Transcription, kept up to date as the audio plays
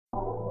I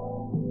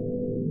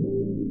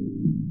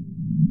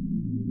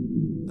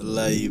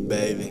love you,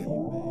 baby.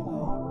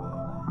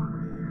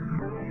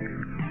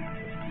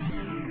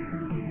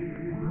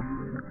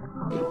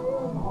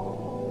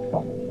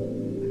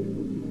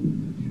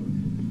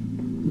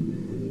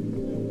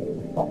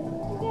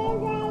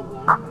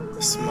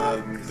 It's my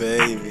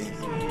baby.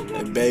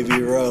 Hey,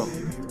 baby Ro.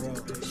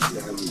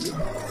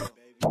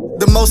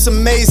 The most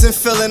amazing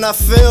feeling I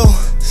feel.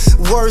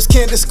 Words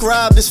can't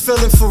describe this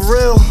feeling for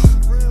real.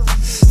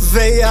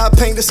 I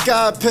paint the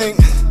sky pink.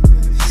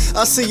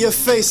 I see your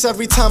face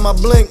every time I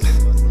blink.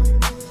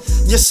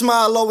 Your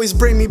smile always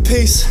bring me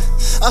peace.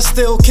 I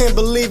still can't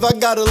believe I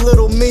got a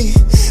little me.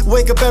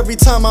 Wake up every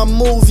time I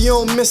move, you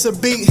don't miss a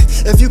beat.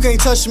 If you can't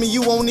touch me,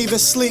 you won't even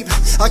sleep.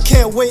 I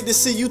can't wait to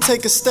see you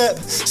take a step,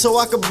 so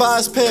I could buy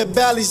us a pair of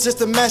Bally's just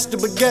to match the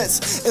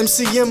baguettes.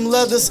 MCM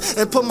leathers,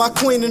 and put my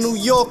queen in New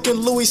York in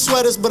Louis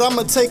sweaters. But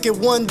I'ma take it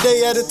one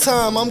day at a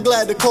time. I'm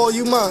glad to call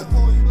you mine.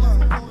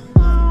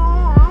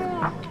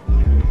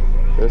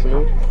 That's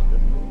me.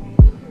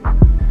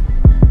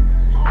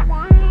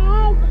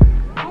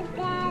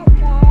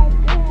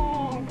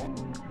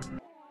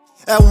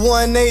 At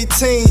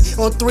 118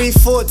 on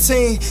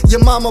 314,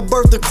 your mama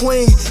birthed a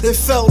queen. It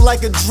felt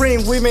like a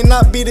dream. We may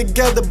not be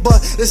together,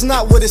 but it's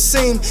not what it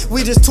seemed.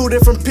 We just two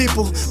different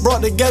people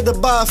brought together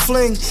by a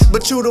fling.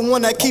 But you the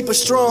one that keep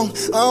us strong.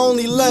 I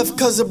only left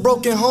cause a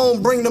broken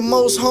home bring the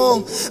most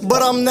home.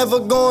 But I'm never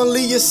gonna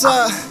leave your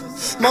side.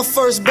 My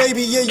first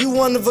baby, yeah, you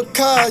one of a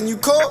kind. You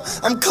call?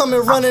 I'm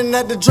coming running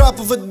at the drop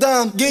of a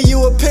dime. Give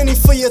you a penny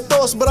for your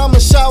thoughts, but I'ma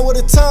shower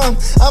the time.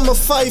 I'ma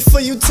fight for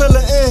you till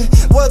the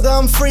end, whether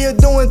I'm free or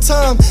doing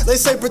time. They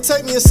say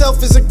protecting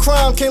yourself is a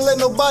crime. Can't let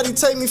nobody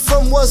take me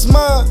from what's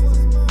mine.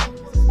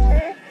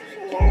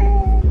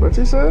 What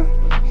you said?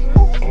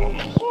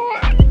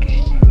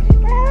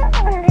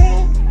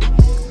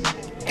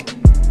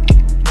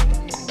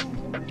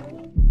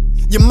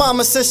 Your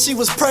mama said she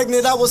was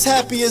pregnant, I was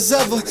happy as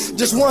ever.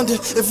 Just wondered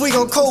if we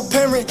gon'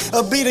 co-parent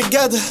or be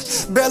together.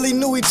 Barely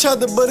knew each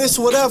other, but it's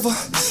whatever.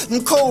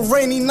 Them cold,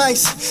 rainy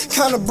nights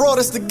kinda brought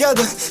us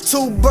together.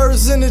 Two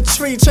birds in a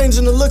tree,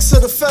 changing the looks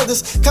of the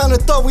feathers. Kinda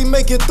thought we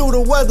make it through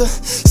the weather.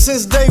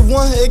 Since day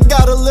one, it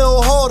got a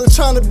little harder,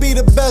 trying to be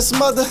the best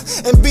mother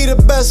and be the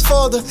best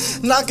father.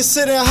 Not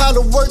considering how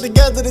to work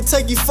together to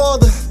take you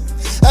farther.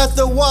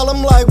 After a while,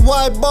 I'm like,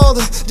 why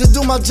bother? Just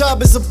do my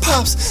job as a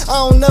pops. I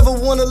don't never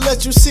wanna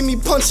let you see me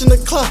punching the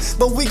clock.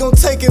 But we gon'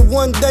 take it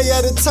one day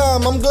at a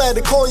time. I'm glad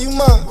to call you mine.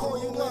 I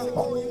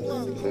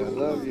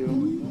love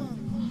you.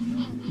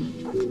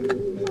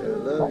 I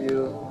love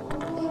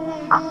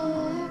you.